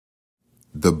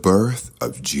The birth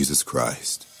of Jesus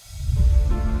Christ.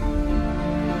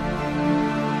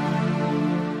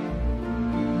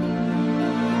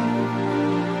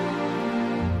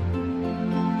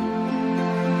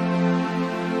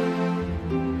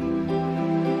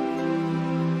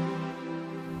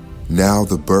 Now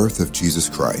the birth of Jesus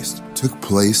Christ took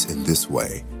place in this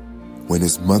way, when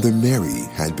his mother Mary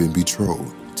had been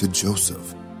betrothed to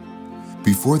Joseph.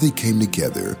 Before they came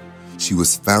together, she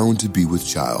was found to be with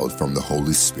child from the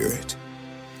Holy Spirit.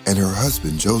 And her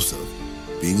husband Joseph,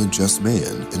 being a just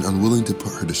man and unwilling to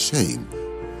put her to shame,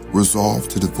 resolved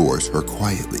to divorce her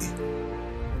quietly.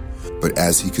 But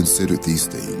as he considered these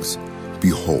things,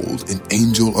 behold, an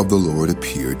angel of the Lord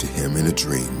appeared to him in a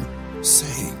dream,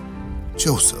 saying,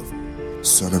 Joseph,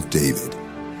 son of David,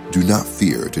 do not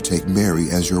fear to take Mary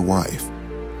as your wife,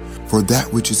 for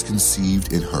that which is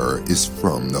conceived in her is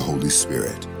from the Holy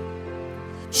Spirit.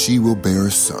 She will bear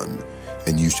a son,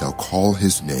 and you shall call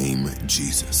his name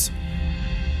Jesus.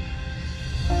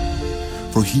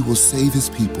 For he will save his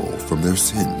people from their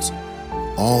sins.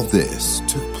 All this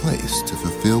took place to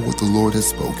fulfill what the Lord has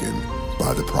spoken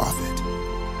by the prophet.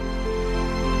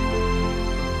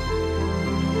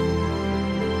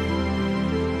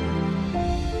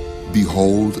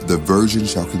 Behold, the virgin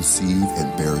shall conceive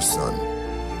and bear a son,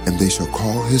 and they shall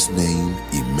call his name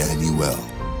Immanuel,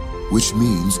 which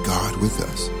means God with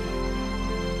us.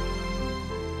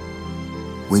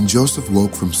 When Joseph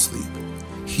woke from sleep,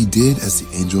 he did as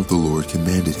the angel of the Lord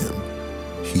commanded him.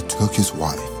 He took his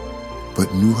wife,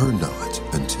 but knew her not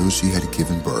until she had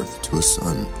given birth to a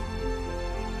son.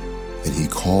 And he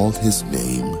called his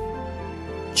name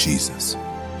Jesus.